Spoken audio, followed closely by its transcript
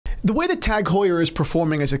The way that Tag Heuer is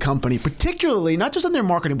performing as a company, particularly not just on their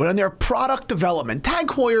marketing, but on their product development, Tag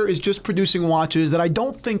Heuer is just producing watches that I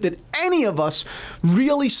don't think that any of us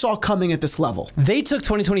really saw coming at this level. They took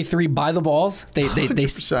 2023 by the balls. They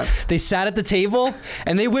sat at the table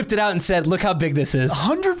and they whipped it out and said, "Look how big this is."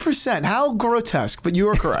 100%. How grotesque, but you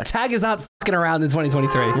are correct. Tag is not fucking around in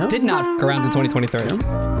 2023. Yeah. Did not fuck around in 2023.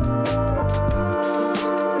 Yeah.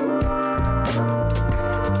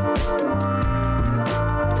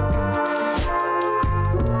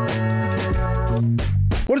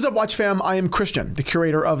 What is up, Watch Fam? I am Christian, the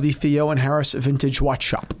curator of the Theo and Harris Vintage Watch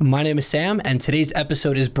Shop. My name is Sam, and today's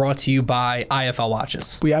episode is brought to you by IFL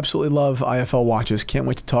Watches. We absolutely love IFL Watches. Can't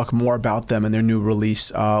wait to talk more about them and their new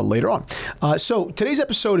release later on. So today's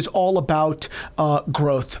episode is all about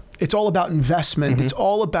growth. It's all about investment. It's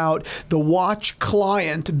all about the watch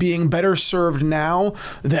client being better served now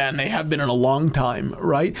than they have been in a long time,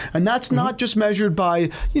 right? And that's not just measured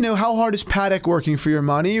by, you know, how hard is Patek working for your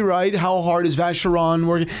money, right? How hard is Vacheron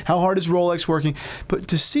working? How hard is Rolex working? But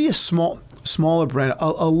to see a smaller brand,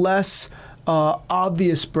 a less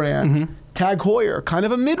obvious brand, Tag Heuer, kind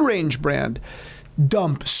of a mid-range brand,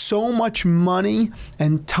 dump so much money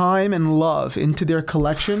and time and love into their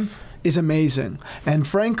collection is amazing. And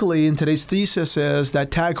frankly, in today's thesis is that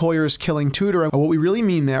Tag Heuer is killing Tudor. And what we really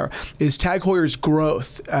mean there is Tag Heuer's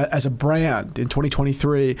growth as a brand in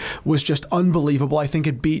 2023 was just unbelievable. I think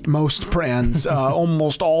it beat most brands,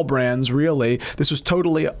 almost all brands, really. This was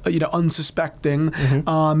totally, unsuspecting.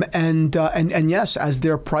 And yes, as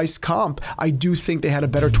their price comp, I do think they had a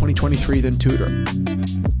better 2023 than Tudor.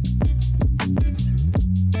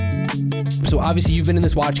 So obviously you've been in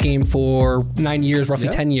this watch game for 9 years, roughly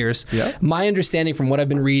 10 years. Yeah. My understanding from what I've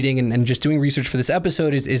been reading and just doing research for this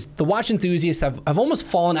episode is the watch enthusiasts have almost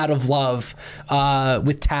fallen out of love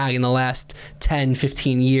with Tag in the last 10,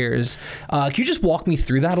 15 years. Can you just walk me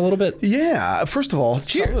through that a little bit? Yeah. First of all,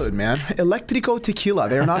 cheers. Salud, man. Electrico Tequila.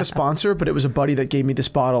 They are not a sponsor, but it was a buddy that gave me this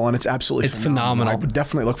bottle, and it's absolutely phenomenal. I would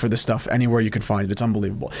definitely look for this stuff anywhere you can find it. It's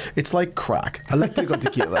unbelievable. It's like crack. Electrico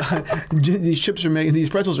Tequila. These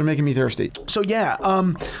pretzels are making me thirsty. So yeah,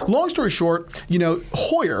 long story short,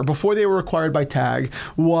 Heuer, before they were acquired by Tag,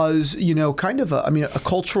 was kind of a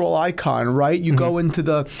cultural icon, right? You go into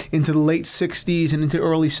the late 60s and into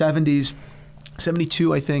early 70s.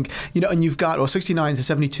 72, I think, and you've got, 69 to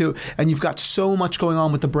 72, and you've got so much going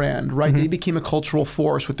on with the brand, right? They became a cultural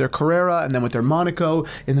force with their Carrera and then with their Monaco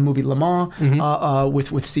in the movie Le Mans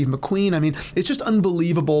with Steve McQueen. I mean, it's just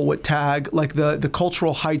unbelievable what Tag, like the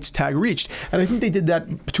cultural heights Tag reached. And I think they did that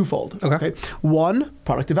twofold. Okay. One,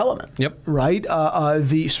 product development. Yep. Right?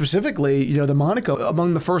 Specifically, the Monaco,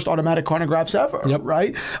 among the first automatic chronographs ever. Yep.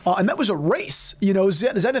 Right? And that was a race.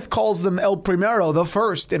 Zenith calls them El Primero, the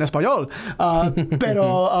first in Espanol.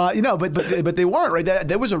 But they weren't, right?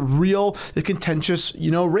 There was a real contentious,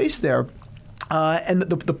 race there. And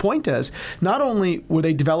the point is, not only were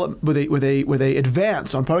they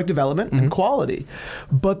advanced on product development and quality,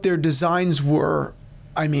 but their designs were,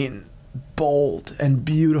 bold and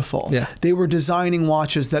beautiful. Yeah. They were designing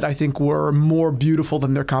watches that I think were more beautiful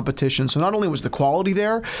than their competition. So not only was the quality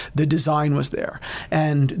there, the design was there.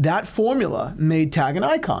 And that formula made Tag an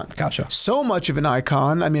icon. Gotcha. So much of an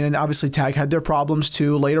icon. And obviously Tag had their problems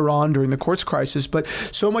too later on during the quartz crisis, but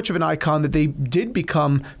so much of an icon that they did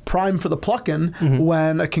become prime for the plucking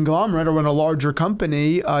when a conglomerate or when a larger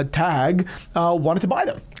company, Tag, wanted to buy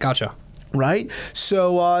them. Gotcha. Right?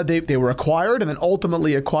 So they were acquired and then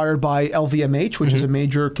ultimately acquired by LVMH, which is a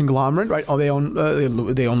major conglomerate, right? Oh, they own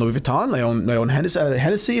Louis Vuitton, they own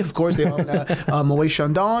Hennessy, of course, they own Moet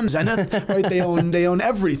Chandon, Zenith, right? They own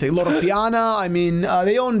everything. Loro Piana,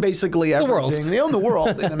 they own basically everything. The world. They own the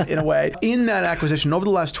world in a way. In that acquisition, over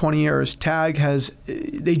the last 20 years, Tag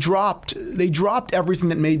they dropped everything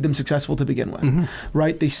that made them successful to begin with,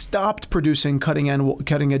 right? They stopped producing cutting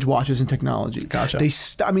edge watches and technology. Gotcha.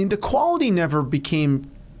 The quality never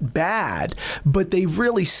became bad, but they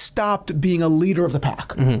really stopped being a leader of the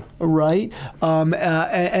pack, right?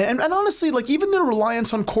 And honestly, like even their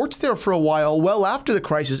reliance on quartz there for a while, well after the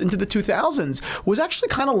crisis, into the 2000s, was actually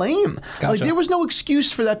kind of lame. Gotcha. Like there was no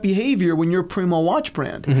excuse for that behavior when you're a primo watch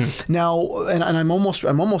brand. Now, and I'm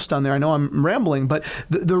almost done there. I know I'm rambling, but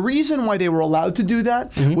the reason why they were allowed to do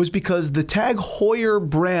that was because the Tag Heuer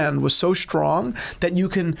brand was so strong that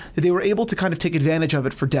they were able to kind of take advantage of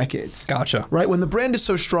it for decades. Gotcha. Right? When the brand is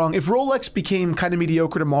so strong, if Rolex became kind of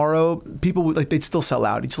mediocre tomorrow, people would they'd still sell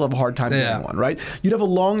out. You'd still have a hard time getting one, right? You'd have a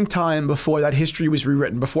long time before that history was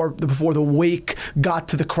rewritten, before the wake got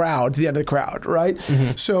to the crowd, to the end of the crowd, right?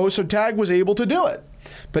 So Tag was able to do it.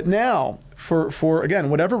 But now, for again,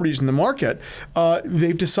 whatever reason, the market,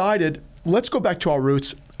 they've decided, let's go back to our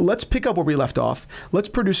roots. let's pick up where we left off. Let's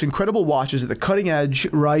produce incredible watches at the cutting edge,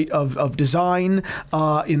 right, of design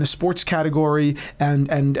in the sports category and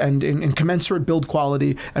in commensurate build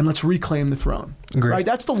quality, and let's reclaim the throne. Great. Right,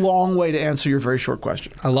 that's the long way to answer your very short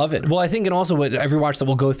question. I love it. Well, I think, and also what every watch that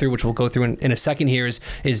we'll go through, which we'll go through in a second here, is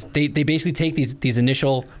they basically take these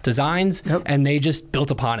initial designs and they just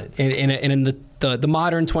built upon it in the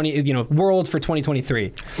modern world for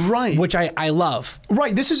 2023. Right. Which I love.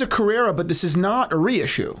 Right. This is a Carrera, but this is not a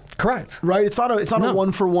reissue. Correct. Right. It's not a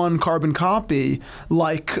one-for-one carbon copy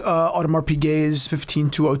like Audemars Piguet's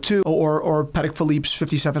 15202 or Patek Philippe's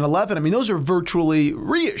 5711. I mean, those are virtually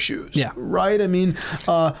reissues. Yeah. Right. I mean,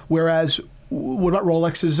 whereas what about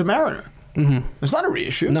Rolex's Mariner? Mm-hmm. It's not a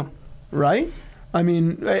reissue. No. Right. I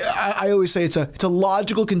mean, I always say it's a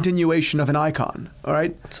logical continuation of an icon. All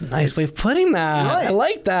right, it's a nice way of putting that. Right. I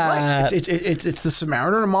like that. Right. It's the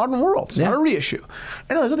Submariner in a modern world. It's not a reissue.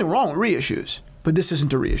 I know there's nothing wrong with reissues, but this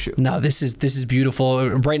isn't a reissue. No, this is beautiful.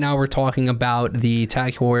 Right now we're talking about the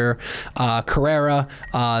Tag Heuer Carrera,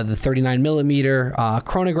 the 39 millimeter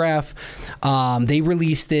chronograph. They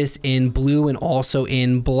released this in blue and also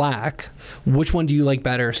in black. Which one do you like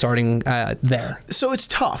better? Starting there. So it's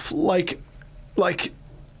tough. Like,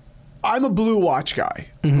 I'm a blue watch guy,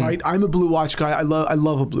 right? I'm a blue watch guy. I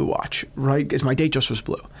love a blue watch, right? Because my date just was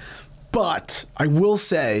blue. But I will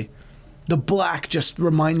say, the black just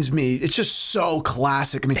reminds me. It's just so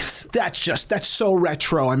classic. I mean, that's so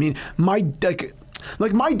retro. I mean, my dad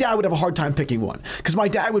would have a hard time picking one because my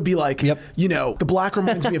dad would be like, the black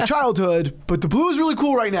reminds me of childhood, but the blue is really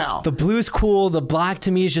cool right now. The blue is cool. The black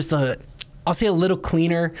to me is just I'll say a little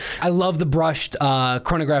cleaner. I love the brushed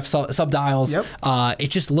chronograph subdials. Yep. It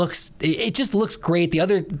just looks great. The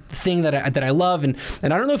other thing that I love, and I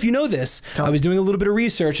don't know if you know this, I was doing a little bit of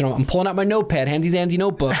research and I'm pulling out my notepad, handy dandy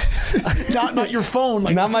notebook. not your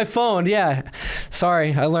phone. Not my phone. Yeah.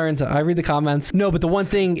 Sorry, I learned. I read the comments. No, but the one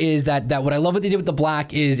thing is that what I love what they did with the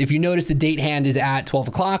black is if you notice the date hand is at 12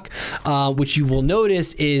 o'clock, which you will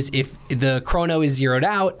notice is if the chrono is zeroed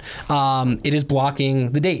out, it is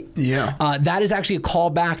blocking the date. Yeah. That is actually a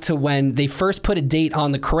callback to when they first put a date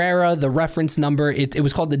on the Carrera. The reference number, it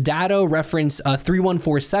was called the Dado reference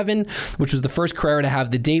 3147, which was the first Carrera to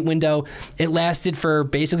have the date window. It lasted for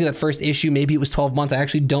basically that first issue. Maybe it was 12 months. I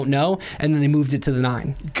actually don't know. And then they moved it to the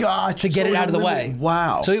 9. Gotcha. To get it out of the way.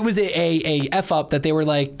 Wow. So it was a F-up that they were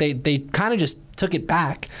like, they kind of just took it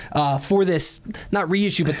back for this, not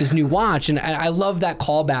reissue, but this new watch. And I love that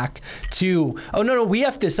callback to, oh, no, we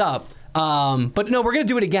F'd this up. But no, we're going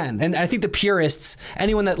to do it again. And I think the purists,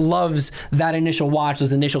 anyone that loves that initial watch,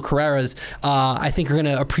 those initial Carreras, I think are going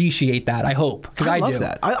to appreciate that. I hope. Because I love do.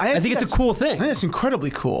 That. I think it's a cool thing. I think it's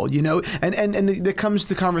incredibly cool, and there comes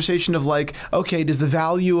the conversation of like, okay, does the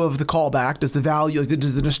value of the callback, does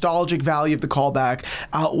the nostalgic value of the callback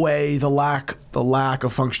outweigh the lack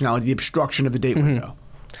of functionality, the obstruction of the date window?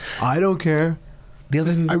 I don't care. The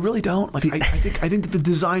other thing, I really don't. Like, I think that the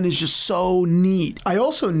design is just so neat. I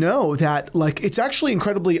also know that it's actually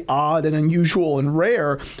incredibly odd and unusual and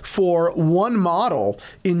rare for one model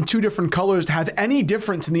in 2 different colors to have any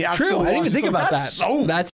difference in the actual. True, I didn't even think about that.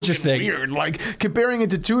 That's interesting. Weird. Like comparing it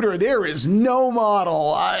to Tudor, there is no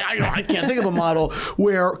model. I can't think of a model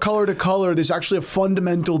where color to color there's actually a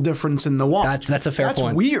fundamental difference in the watch. That's a fair point.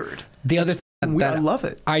 That's weird. The other thing I love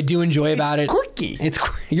it. I do enjoy about it. Quirky.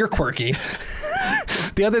 You're quirky.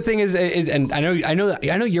 The other thing is, and I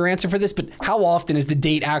know your answer for this, but how often is the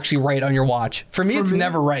date actually right on your watch? For me, it's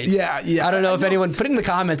never right. Yeah. I don't know if anyone put in the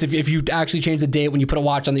comments if you actually change the date when you put a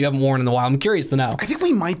watch on that you haven't worn in a while. I'm curious to know. I think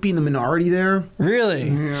we might be in the minority there. Really?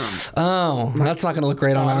 Yeah. Oh, that's not going to look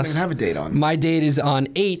great on us. I don't even have a date on. My date is on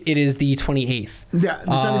 8. It is the 28th. Yeah.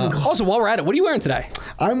 Also, while we're at it, what are you wearing today?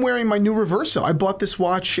 I'm wearing my new Reverso. I bought this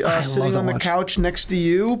watch sitting on the couch next to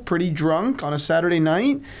you, pretty drunk on a Saturday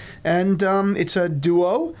night, and it's a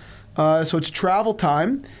duo. So it's travel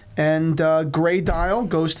time, and gray dial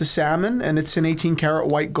goes to salmon, and it's in 18 karat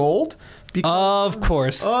white gold. Of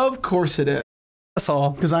course it is. That's all.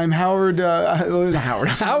 Because I'm Howard.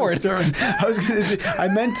 Howard Stern. I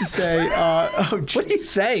meant to say. What are you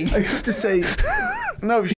saying? I meant to say.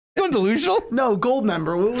 No. Going delusional? No, gold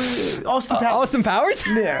member. Austin Powers.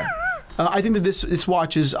 Yeah. I think that this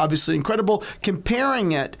watch is obviously incredible.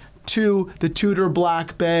 Comparing it to the Tudor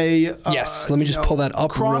Black Bay. Yes, let me just pull that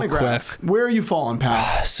up real quick. Where are you falling,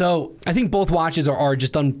 pal? So I think both watches are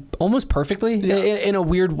just done almost perfectly in a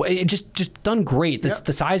weird way. It just done great.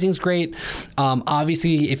 The sizing's great.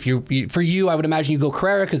 Obviously, for you, I would imagine you go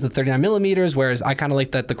Carrera because the 39 millimeters, whereas I kind of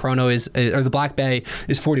like that the Chrono or the Black Bay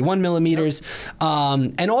is 41 millimeters.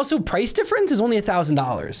 And also price difference is only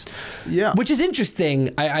 $1,000. Yeah, which is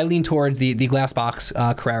interesting. I lean towards the glass box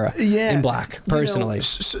Carrera in black personally.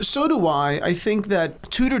 So do I. I think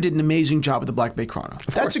that Tudor did an amazing job with the Black Bay Chrono.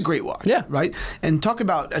 That's a great watch. Yeah, right. And talk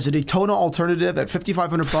about as a Daytona alternative at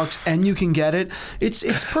 $5,500, and you can get it.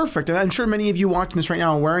 It's perfect. And I'm sure many of you watching this right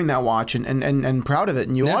now are wearing that watch and proud of it,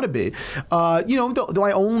 and you ought to be.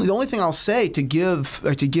 The only thing I'll say to give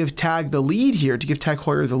Tag the lead here, to give Tag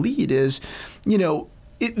Heuer the lead is,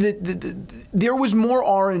 there was more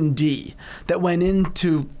R&D that went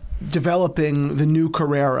into developing the new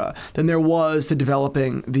Carrera than there was to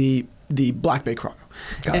developing the Black Bay Chrono.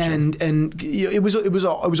 Gotcha. And it was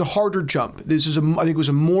a harder jump. I think it was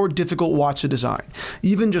a more difficult watch to design.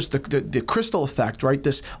 Even just the crystal effect, right?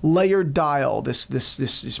 This layered dial,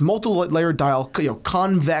 this multi-layered dial,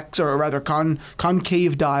 convex or rather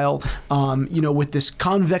concave dial, with this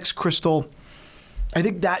convex crystal. I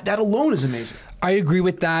think that alone is amazing. I agree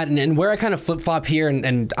with that, and where I kind of flip-flop here,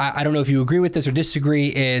 and I don't know if you agree with this or disagree,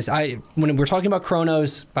 is when we're talking about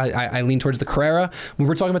chronos, I lean towards the Carrera. When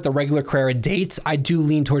we're talking about the regular Carrera dates, I do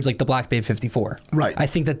lean towards like the Black Bay 54. Right. I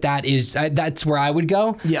think that's where I would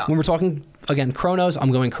go. Yeah. When we're talking, again, chronos,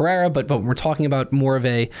 I'm going Carrera, but we're talking about more of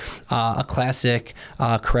a classic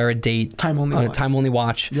Carrera date, time only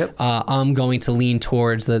watch. Yep. I'm going to lean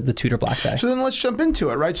towards the Tudor Black Bay. So then let's jump into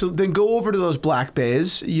it, right? So then go over to those Black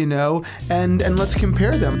Bays, and let's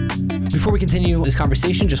compare them. Before we continue this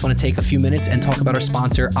conversation, just want to take a few minutes and talk about our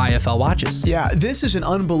sponsor, IFL Watches. Yeah, this is an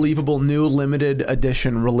unbelievable new limited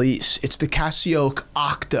edition release. It's the Casio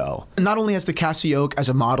Octo. Not only has the Casio as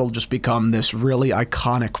a model just become this really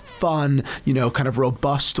iconic, fun, kind of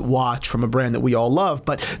robust watch from a brand that we all love,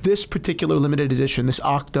 but this particular limited edition, this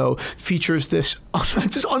Octo, features this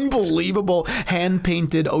just unbelievable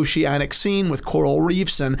hand-painted oceanic scene with coral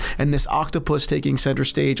reefs and this octopus taking center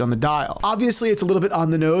stage on the dial. Obviously, it's a little bit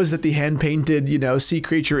on the nose that the hand-painted, sea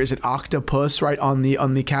creature is an octopus, right, on the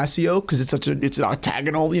Casio, because it's an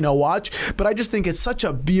octagonal, watch. But I just think it's such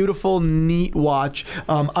a beautiful, neat watch.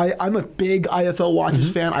 I'm a big IFL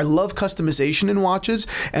watches fan. I love customization in watches,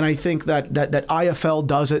 and I think that IFL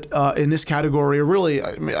does it in this category. Really,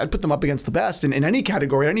 I'd put them up against the best in any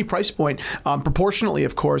category, at any price point, proportionately,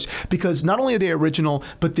 of course, because not only are they original,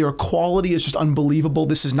 but their quality is just unbelievable.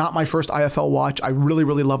 This is not my first IFL watch. I really,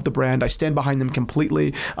 really love the brand. I stand behind them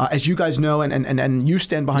completely. As you guys know, and you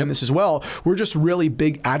stand behind this as well, we're just really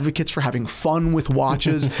big advocates for having fun with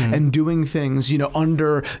watches and doing things,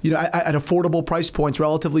 under, at affordable price points,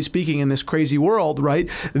 relatively speaking, in this crazy world, right,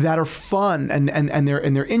 that are fun and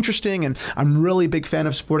they're interesting. And I'm really a big fan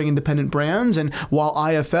of supporting independent brands. And while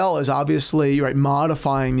IFL is obviously, right,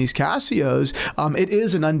 modifying these Casios, it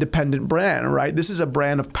is an independent brand, right? This is a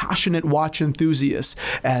brand of passionate watch enthusiasts,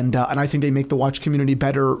 and I think they make the watch community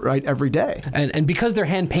better, right, every day. And because they're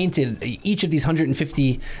hand painted, each of these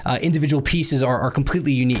 150 individual pieces are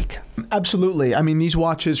completely unique. Absolutely. I mean, these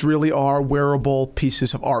watches really are wearable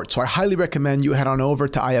pieces of art. So I highly recommend you head on over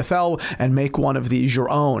to IFL and make one of these your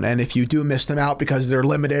own. And if you do miss them out because they're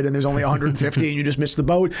limited and there's only 150 and you just missed the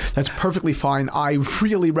boat, that's perfectly fine. I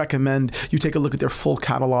really recommend you take a look at their full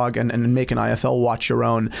catalog and make an IFL watch your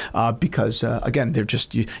own because, again, they're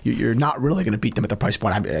just, you're not really going to beat them at the price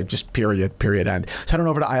point. Just period, end. So head on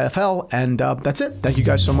over to IFL, and that's it. Thank you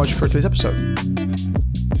guys so much for today's episode.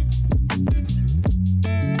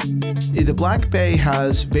 The Black Bay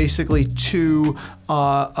has basically two,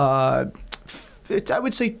 I would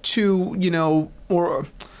say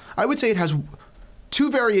it has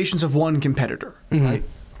two variations of one competitor, right?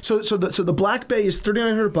 So the Black Bay is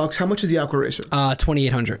 $3,900. How much is the Aqua Racer?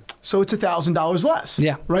 $2,800. So it's $1,000 less.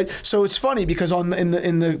 Yeah. Right. So it's funny because in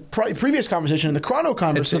the previous conversation, in the Chrono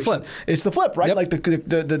conversation, it's the flip, right? Yep. Like the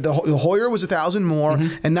Heuer was $1,000 more,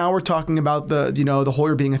 and now we're talking about the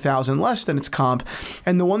Heuer being $1,000 less than its comp.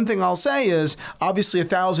 And the one thing I'll say is obviously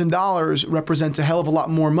 $1,000 represents a hell of a lot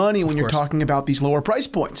more money when you're talking about these lower price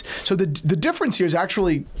points. So the difference here is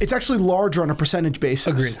actually larger on a percentage basis.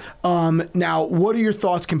 Agreed. Now, what are your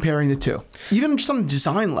thoughts comparing the two, even just on a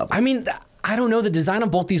design level? I mean, I don't know, the design on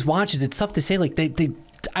both these watches, it's tough to say. Like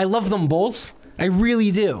I love them both. I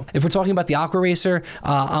really do. If we're talking about the Aqua Racer,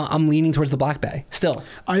 I'm leaning towards the Black Bay still.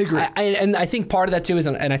 I agree. And I think part of that too is,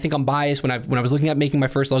 and I think I'm biased, when I was looking at making my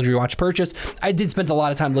first luxury watch purchase, I did spend a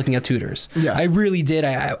lot of time looking at Tudors. Yeah. I really did.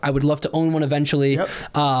 I would love to own one eventually. Yep.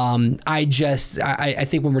 I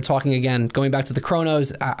think when we're talking again, going back to the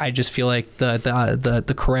chronos, I just feel like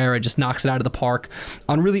the Carrera just knocks it out of the park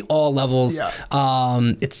on really all levels. Yeah.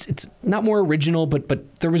 It's not more original,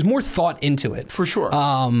 but there was more thought into it. For sure.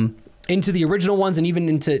 Into the original ones and even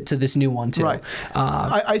into this new one too. Right.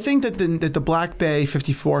 I think that the Black Bay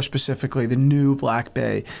 54 specifically, the new Black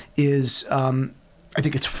Bay, is I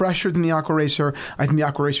think it's fresher than the Aqua Racer. I think the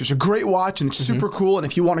Aqua Racer is a great watch and it's super cool. And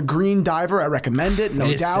if you want a green diver, I recommend it.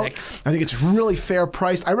 No doubt. Sick. I think it's really fair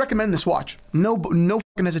priced. I recommend this watch. No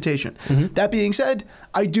fucking hesitation. That being said,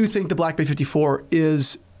 I do think the Black Bay 54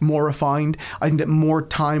 is more refined. I think that more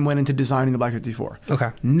time went into designing the Black 54.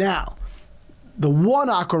 Okay. Now, the one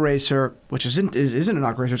Aqua Racer, which isn't an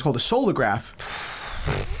Aqua Racer, it's called a Solograph.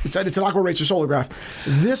 It's an Aqua Racer Solograph.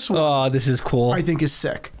 This one, oh, this is cool. I think is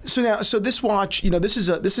sick. So this watch, this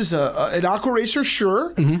is an Aqua Racer,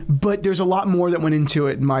 sure, but there's a lot more that went into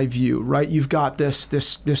it in my view, right? You've got this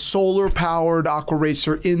solar powered Aqua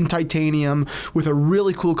Racer in titanium with a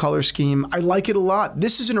really cool color scheme. I like it a lot.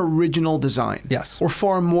 This is an original design. Yes. Or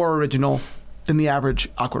far more original than the average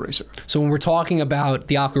Aqua Racer. So when we're talking about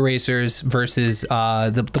the Aqua Racers versus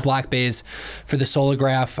the Black Bays for the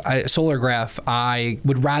Solargraph, I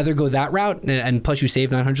would rather go that route, and plus you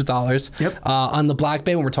save $900. Yep. On the Black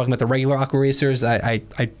Bay, when we're talking about the regular Aqua Racers, I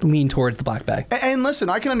lean towards the Black Bay. And listen,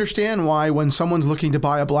 I can understand why when someone's looking to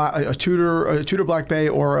buy a Tudor Black Bay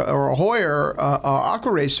or a Heuer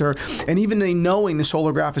Aqua Racer, and even they knowing the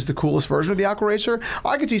Solargraph is the coolest version of the Aqua Racer,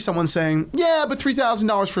 I could see someone saying, yeah, but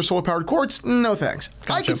 $3,000 for solar powered quartz. No thanks.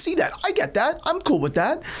 Gotcha. I can see that. I get that. I'm cool with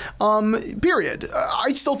that. Period.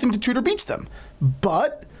 I still think the Tudor beats them,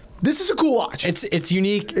 but this is a cool watch. It's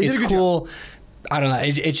unique. It's cool. Job. I don't know.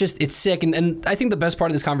 It's sick. And I think the best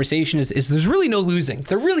part of this conversation is there's really no losing.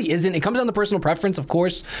 There really isn't. It comes down to personal preference, of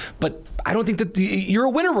course, but I don't think that you're a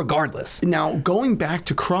winner regardless. Now, going back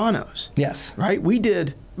to chronos. Yes. Right? We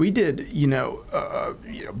did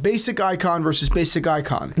basic icon versus basic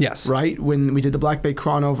icon. Yes. Right? When we did the Black Bay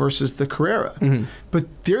Chrono versus the Carrera.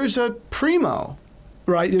 But there's a primo,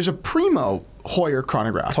 right? There's a primo Heuer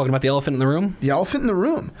chronograph. Talking about the elephant in the room? The elephant in the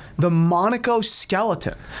room. The Monaco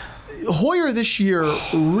skeleton. Heuer this year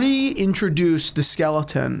reintroduced the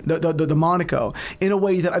skeleton, the Monaco, in a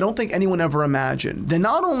way that I don't think anyone ever imagined. Then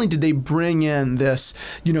not only did they bring in this,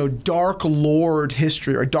 Dark Lord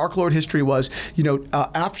history, or Dark Lord history was,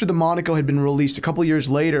 after the Monaco had been released a couple years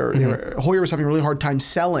later, Heuer was having a really hard time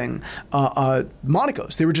selling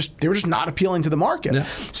Monacos. They were just not appealing to the market. Yeah.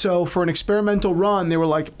 So for an experimental run, they were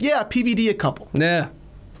like, yeah, PVD a couple. Yeah.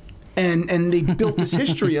 And they built this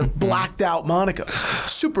history of blacked out Monacos.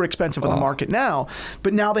 Super expensive on the market now.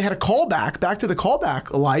 But now they had a callback, back to the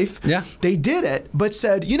callback life. Yeah. They did it, but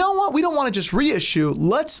said, you know what? We don't want to just reissue.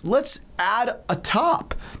 Let's add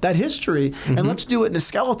atop that history and let's do it in a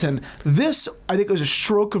skeleton. This, I think, was a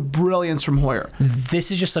stroke of brilliance from Heuer. This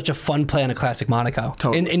is just such a fun play on a classic Monaco.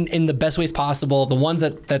 Totally. In the best ways possible. The ones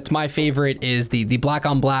that's my favorite is the black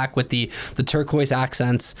on black with the turquoise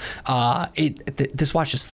accents. This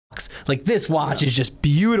watch just like this watch is just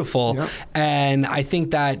beautiful. Yep. And I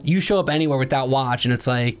think that you show up anywhere with that watch and it's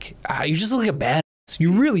like you just look like a badass.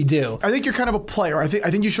 You really do. I think you're kind of a player. I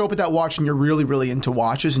think you show up with that watch and you're really, really into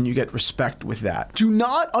watches and you get respect with that. Do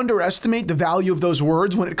not underestimate the value of those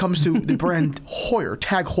words when it comes to the brand Heuer,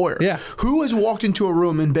 tag Heuer. Yeah. Who has walked into a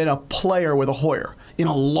room and been a player with a Heuer in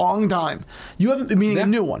a long time? You haven't, meaning a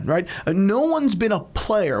new one, right? No one's been a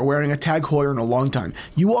player wearing a tag Heuer in a long time.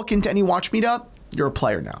 You walk into any watch meetup, you're a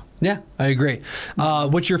player now. Yeah, I agree.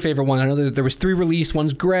 What's your favorite one? I know that there was 3 released.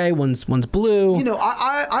 One's gray, one's blue.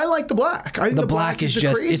 I like the black. I think the black is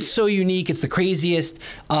just, craziest. It's so unique. It's the craziest.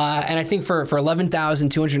 And I think for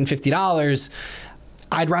 $11,250,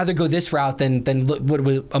 I'd rather go this route than what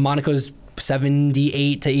was a Monaco's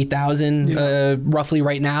 78 to 8,000 roughly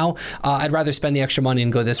right now. I'd rather spend the extra money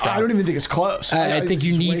and go this route. I don't even think it's close. I think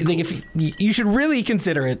you need. If you should really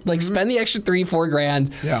consider it. Like spend the extra $3-4 grand.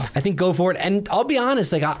 Yeah. I think go for it. And I'll be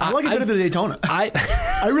honest. Like I like it better than the Daytona.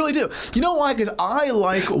 I really do. You know why? Because I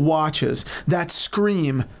like watches that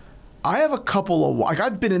scream I have a couple of, like,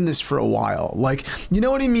 I've been in this for a while. Like, you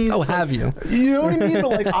know what I mean? Oh, it's have like, you? You know what I mean?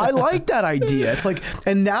 But like, I like that idea. It's like,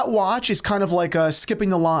 and that watch is kind of like skipping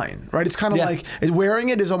the line, right? It's kind of like, wearing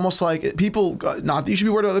it is almost like people, not that you should be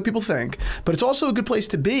worried what other people think, but it's also a good place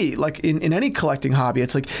to be. Like in any collecting hobby,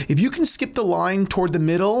 it's like, if you can skip the line toward the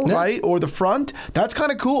middle, right? Or the front, that's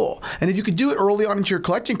kind of cool. And if you could do it early on into your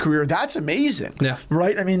collecting career, that's amazing. Yeah.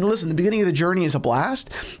 Right? I mean, listen, the beginning of the journey is a blast,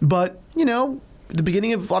 but you know, the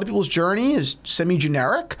beginning of a lot of people's journey is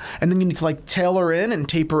semi-generic, and then you need to like tailor in and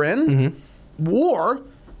taper in, or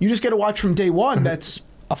you just get a watch from day one that's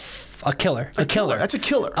a killer. A killer. That's a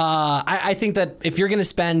killer. I think that if you're going to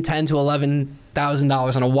spend $10,000 to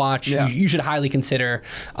 $11,000 on a watch, you should highly consider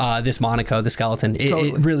this Monaco, the skeleton.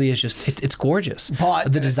 It really is just, it's gorgeous.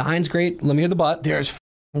 But the design's great. Let me hear the but. There's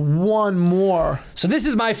one more. So this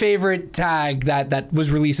is my favorite tag that was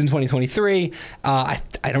released in 2023. I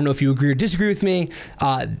don't know if you agree or disagree with me,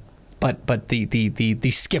 but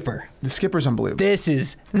the skipper. The skipper's unbelievable. This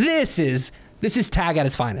is tag at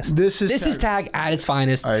its finest. This is tag at its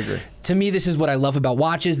finest. I agree. To me, this is what I love about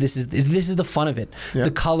watches. This is the fun of it. Yep.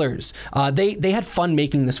 The colors. They had fun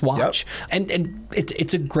making this watch, and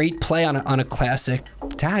it's a great play on a classic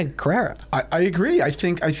tag Carrera. I agree. I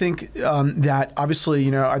think that obviously,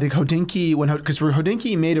 you know, I think Hodinkee, because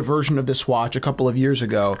Hodinkee made a version of this watch a couple of years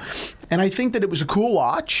ago, and I think that it was a cool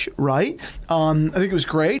watch, right? I think it was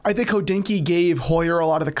great. I think Hodinkee gave Heuer a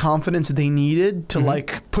lot of the confidence that they needed to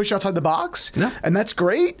like push outside the box, and that's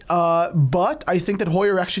great. But I think that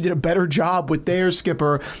Heuer actually did a better job with their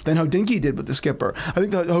skipper than Hodinkee did with the skipper. I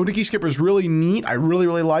think the Hodinkee skipper is really neat. I really,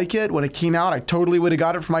 really like it. When it came out, I totally would have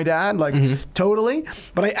got it for my dad, like totally.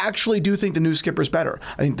 But I actually do think the new skipper is better.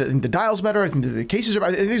 I think the dial's better. I think the cases are.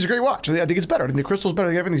 I think it's a great watch. I think it's better. I think the crystal's better.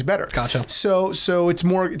 I think everything's better. Gotcha. So it's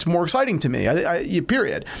more exciting to me.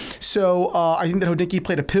 Period. So I think that Hodinkee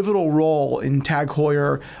played a pivotal role in Tag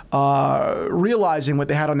Heuer realizing what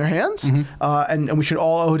they had on their hands, and we should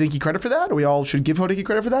all owe Hodinkee credit for that. Or we all should give Hodinkee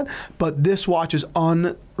credit for that. But this watch is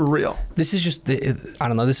unreal. This is just, I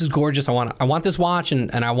don't know. This is gorgeous. I want this watch,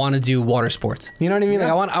 and I want to do water sports. You know what I mean? Like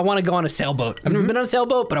I want to go on a sailboat. I've never been on a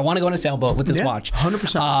sailboat, but I want to go on a sailboat with this watch.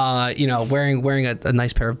 100%. You know, wearing a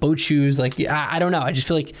nice pair of boat shoes. Like I don't know. I just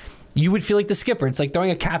feel like you would feel like the skipper. It's like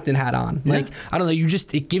throwing a captain hat on. Like, I don't know,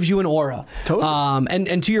 it gives you an aura. Totally.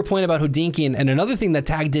 And to your point about Hodinkee, and another thing that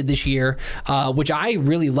Tag did this year, which I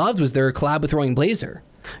really loved, was their collab with Rowing Blazer.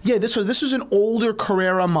 Yeah, this was an older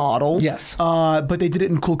Carrera model. Yes. But they did it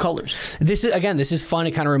in cool colors. This is fun.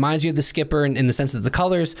 It kind of reminds me of the skipper in the sense of the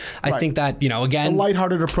colors. I think that, you know, again, a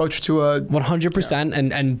lighthearted approach to a 100%.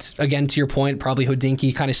 And again, to your point, probably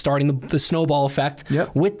Hodinkee kind of starting the snowball effect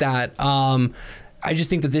with that. I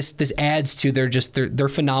just think that this adds to their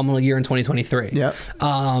phenomenal year in 2023. Yeah.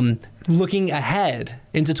 Looking ahead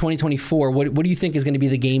into 2024, what do you think is going to be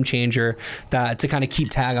the game changer to kind of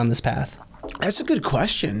keep Tag on this path? That's a good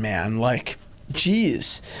question, man. Like,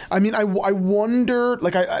 geez. I mean, I wonder,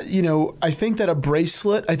 like, I think that a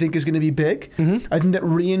bracelet, I think, is going to be big. I think that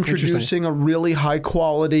reintroducing a really high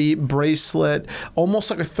quality bracelet, almost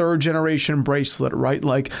like a third generation bracelet, right?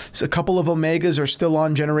 Like a couple of Omegas are still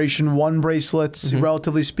on generation 1 bracelets,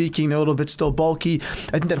 relatively speaking. They're a little bit still bulky.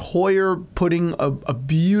 I think that Heuer putting a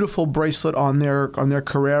beautiful bracelet on their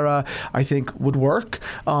Carrera, I think, would work.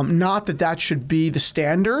 Not that should be the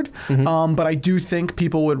standard, but I do think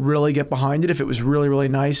people would really get behind it if it was really, really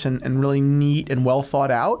nice and really neat and well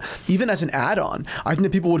thought out, even as an add-on. I think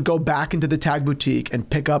that people would go back into the Tag boutique and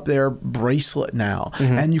pick up their bracelet now.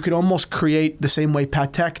 And you could almost create the same way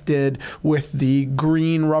Patek did with the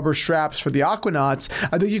green rubber straps for the Aquanauts.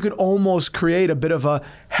 I think you could almost create a bit of a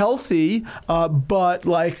healthy, but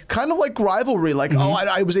like kind of like rivalry. Like, oh,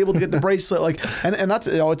 I was able to get the bracelet. Like, and that's,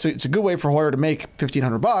 you know, it's a good way for Heuer to make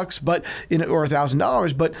 $1,500, but or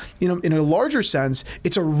 $1,000. But you know, in a larger sense,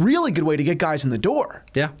 it's a really good way to get guys in the door.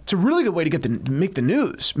 Yeah, it's a really good way to make the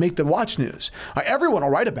news, make the watch news. Everyone will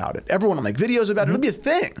write about it. Everyone will make videos about it. It'll be a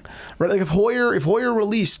thing, right? Like if Heuer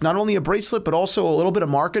released not only a bracelet but also a little bit of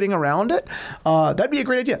marketing around it, that'd be a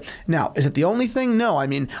great idea. Now, is it the only thing? No. I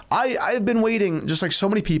mean, I've been waiting, just like so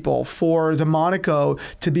many people, for the Monaco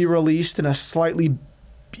to be released in a slightly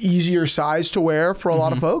easier size to wear for a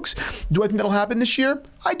lot of folks. Do I think that'll happen this year?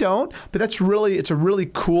 I don't, but it's a really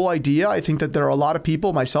cool idea. I think that there are a lot of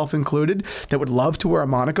people, myself included, that would love to wear a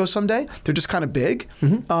Monaco someday. They're just kind of big.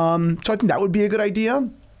 So I think that would be a good idea.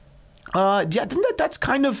 I think that's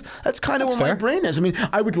kind of where my brain is. I mean,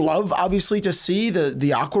 I would love, obviously, to see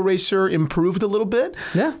the Aqua Racer improved a little bit.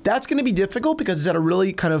 Yeah, that's going to be difficult because it's at a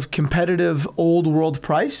really kind of competitive old world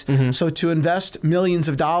price. So to invest millions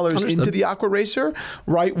of dollars into the Aqua Racer,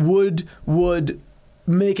 right, would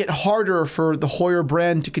make it harder for the Heuer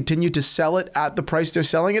brand to continue to sell it at the price they're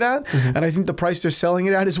selling it at. And I think the price they're selling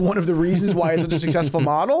it at is one of the reasons why it's such a successful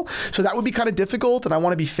model. So that would be kind of difficult, and I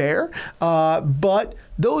want to be fair. But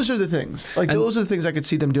those are the things. Those are the things I could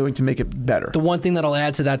see them doing to make it better. The one thing that I'll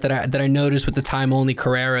add to that I noticed with the time-only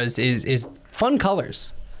Carreras is fun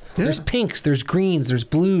colors. Yeah. There's pinks, there's greens, there's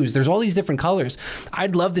blues, there's all these different colors.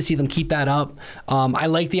 I'd love to see them keep that up. I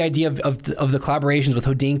like the idea of the collaborations with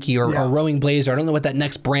Hodinkee or Rowing Blazer. I don't know what that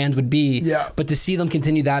next brand would be, but to see them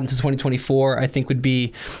continue that into 2024, I think would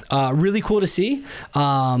be really cool to see.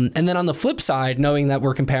 And then on the flip side, knowing that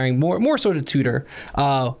we're comparing more so to Tudor,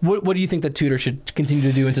 what do you think that Tudor should continue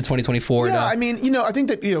to do into 2024? Yeah, I mean, I think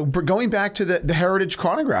that going back to the Heritage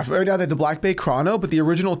chronograph, right now they have the Black Bay chrono, but the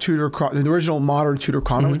original the original modern Tudor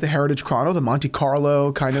chrono. The Heritage chrono, the Monte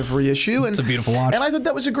Carlo kind of reissue. It's a beautiful watch. And I thought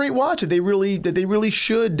that was a great watch that they really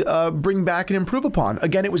should bring back and improve upon.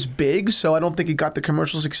 Again, it was big, so I don't think it got the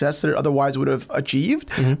commercial success that it otherwise would have achieved.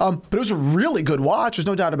 But it was a really good watch. There's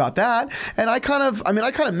no doubt about that. And I kind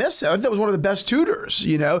of miss it. I think that was one of the best Tudors.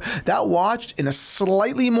 That watch in a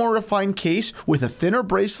slightly more refined case with a thinner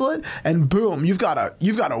bracelet, and boom, you've got a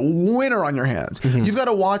winner on your hands. You've got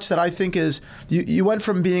a watch that I think is you went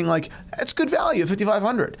from being like, it's good value,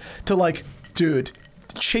 $5,500, to like, dude,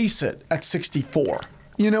 chase it at 64.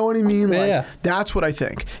 You know what I mean? That's what I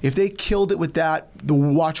think. If they killed it with that, the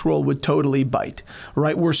watch world would totally bite,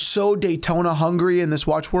 right? We're so Daytona hungry in this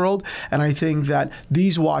watch world, and I think that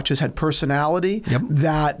these watches had personality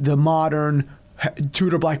that the modern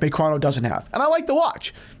Tudor Black Bay chrono doesn't have. And I like the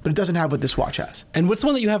watch, but it doesn't have what this watch has. And what's the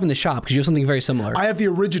one that you have in the shop? Because you have something very similar. I have the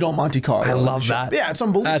original Monte Carlo. I love that. Yeah, it's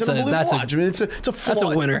unbelievable watch. I mean, it's a that's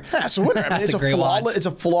a winner. Yeah, it's a winner. I mean, it's a great watch. It's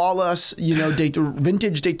a flawless,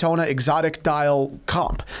 vintage Daytona exotic dial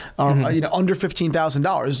comp. Under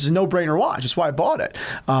 $15,000. It's a no-brainer watch. That's why I bought it.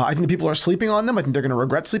 I think the people are sleeping on them. I think they're going to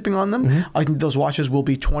regret sleeping on them. I think those watches will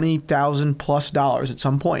be $20,000+ at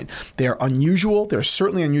some point. They are unusual. They're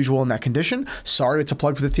certainly unusual in that condition. Sorry, it's a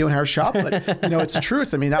plug for the Theo and Heuer shop, but it's the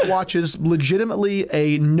truth. I mean, that watch is legitimately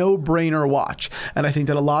a no-brainer watch, and I think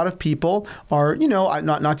that a lot of people are,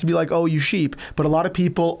 not to be like, oh, you sheep, but a lot of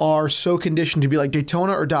people are so conditioned to be like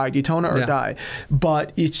Daytona or die, Daytona or die.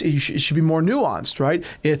 But it should be more nuanced, right?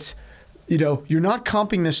 It's, you're not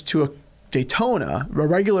comping this to a Daytona, a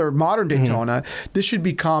regular modern Daytona. This should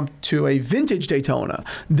be comped to a vintage Daytona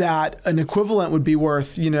that an equivalent would be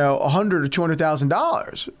worth, $100,000 or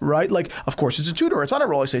 $200,000, right? Like, of course, it's a Tudor. It's not a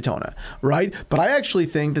Rolex Daytona, right? But I actually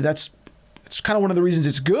think that it's kind of one of the reasons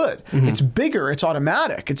it's good. It's bigger, it's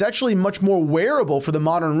automatic. It's actually much more wearable for the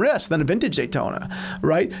modern wrist than a vintage Daytona,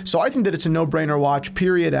 right? So I think that it's a no-brainer watch,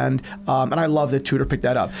 period, and I love that Tudor picked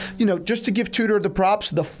that up. Just to give Tudor the props,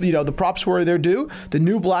 the props where they're due. The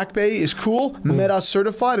new Black Bay is cool, Meta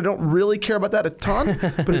certified. I don't really care about that a ton,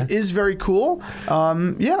 but it is very cool.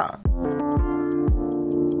 Yeah.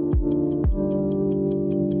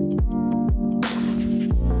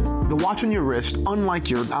 The watch on your wrist, unlike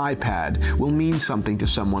your iPad, will mean something to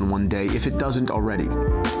someone one day if it doesn't already.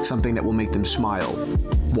 Something that will make them smile,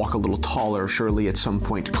 walk a little taller, surely at some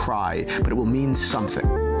point cry, but it will mean something.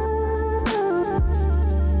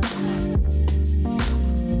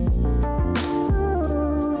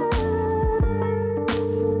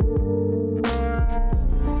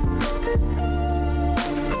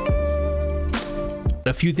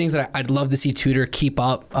 A few things that I'd love to see Tudor keep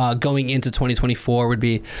up going into 2024 would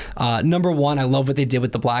be, number one, I love what they did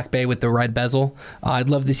with the Black Bay with the red bezel. I'd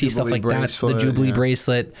love to see stuff like that, the Jubilee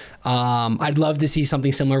bracelet. I'd love to see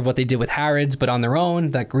something similar to what they did with Harrods, but on their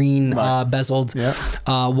own, that green bezeled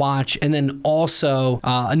watch. And then also,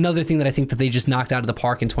 another thing that I think that they just knocked out of the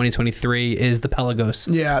park in 2023 is the Pelagos.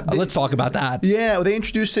 Yeah. Let's talk about that. Yeah, well, they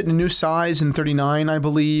introduced it in a new size in 39, I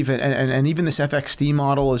believe, and even this FXD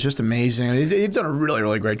model is just amazing. They've done a really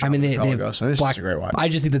great job. I mean, this is a great watch. I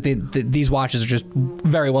just think that these watches are just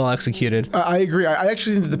very well executed. I agree. I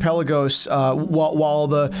actually think that the Pelagos,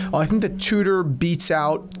 I think that Tudor beats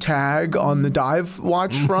out Tag on the dive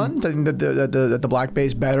watch front. I think that the Black Bay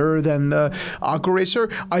is better than the Aqua Racer.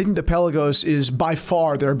 I think the Pelagos is by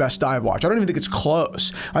far their best dive watch. I don't even think it's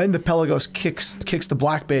close. I think the Pelagos kicks the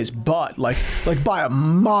Black Bay's butt like by a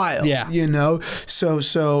mile. Yeah.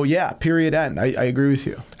 So yeah. Period. End. I agree with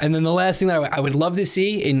you. And then the last thing that I would love to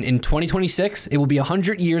see in 2026, it will be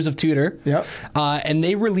 100 years of Tudor. Yep. And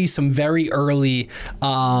they released some very early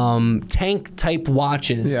tank type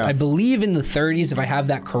watches. Yeah. I believe in the 30s, if I have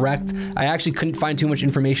that correct. I actually couldn't find too much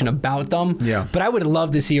information about them. Yeah. But I would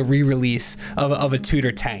love to see a re-release of a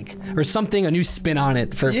Tudor tank or something, a new spin on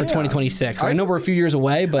it for 2026. I know we're a few years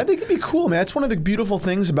away, but I think it'd be cool, man. That's one of the beautiful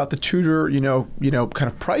things about the Tudor,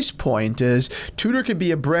 kind of price point is Tudor could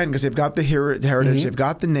be a brand because they've got the heritage, they've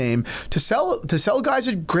got the name to sell guys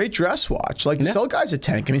a great dress watch, like to sell guys a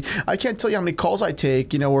tank. I mean, I can't tell you how many calls I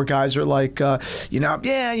take, where guys are like, I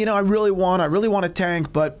really want a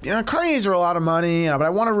tank, but Cartiers are a lot of money, but I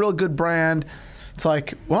want a real good brand. It's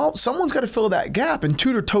like, well, someone's got to fill that gap, and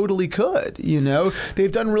Tudor totally could,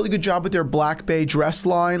 They've done a really good job with their Black Bay dress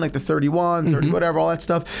line, like the 31, 30, whatever, all that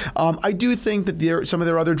stuff. I do think that some of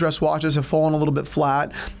their other dress watches have fallen a little bit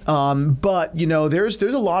flat, but, there's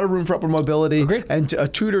a lot of room for upward mobility. Agreed. And a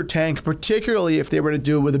Tudor tank, particularly if they were to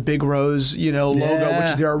do it with a big rose, logo,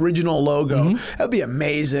 which is their original logo, that'd be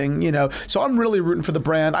amazing, So I'm really rooting for the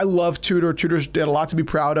brand. I love Tudor. Tudor's got a lot to be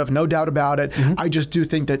proud of, no doubt about it. I just do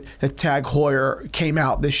think that Tag Heuer came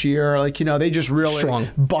out this year, they just really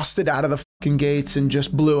busted out of the fucking gates and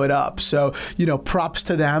just blew it up. So, props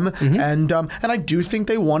to them. And I do think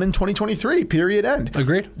they won in 2023, period, end.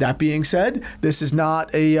 Agreed. That being said, this is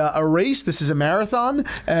not a race, this is a marathon.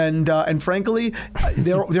 And frankly,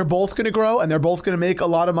 they're both going to grow and they're both going to make a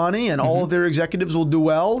lot of money and all of their executives will do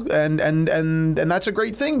well. And that's a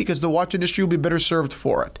great thing because the watch industry will be better served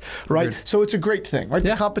for it, right? Agreed. So it's a great thing, right?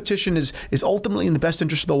 The competition is ultimately in the best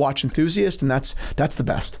interest of the watch enthusiast, and that's the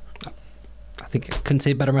best. I think I couldn't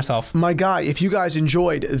say it better myself. My guy, if you guys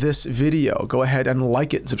enjoyed this video, go ahead and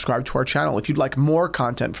like it and subscribe to our channel. If you'd like more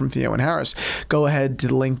content from Theo and Harris, go ahead to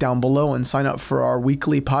the link down below and sign up for our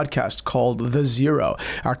weekly podcast called The Zero.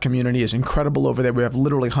 Our community is incredible over there. We have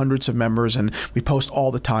literally hundreds of members and we post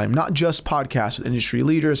all the time, not just podcasts with industry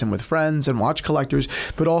leaders and with friends and watch collectors,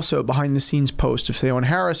 but also behind the scenes posts of Theo and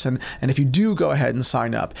Harris. And if you do go ahead and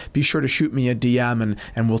sign up, be sure to shoot me a DM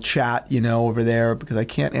and we'll chat, over there because I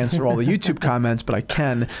can't answer all the YouTube comments, but I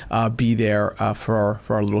can be there for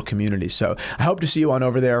our little community. So I hope to see you on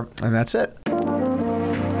over there, and that's it.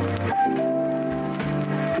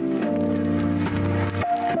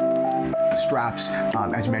 Straps,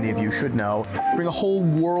 as many of you should know, bring a whole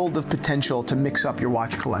world of potential to mix up your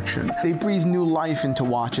watch collection. They breathe new life into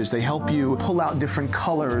watches. They help you pull out different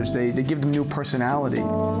colors. They give them new personality.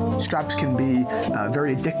 Straps can be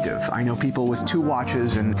very addictive. I know people with 2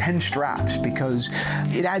 watches and 10 straps because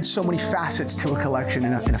it adds so many facets to a collection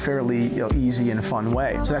in a fairly easy and fun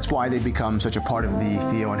way. So that's why they become such a part of the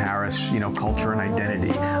Theo and Harris culture and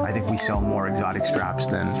identity. I think we sell more exotic straps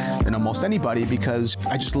than almost anybody because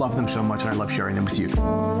I just love them so much and I love sharing them with you.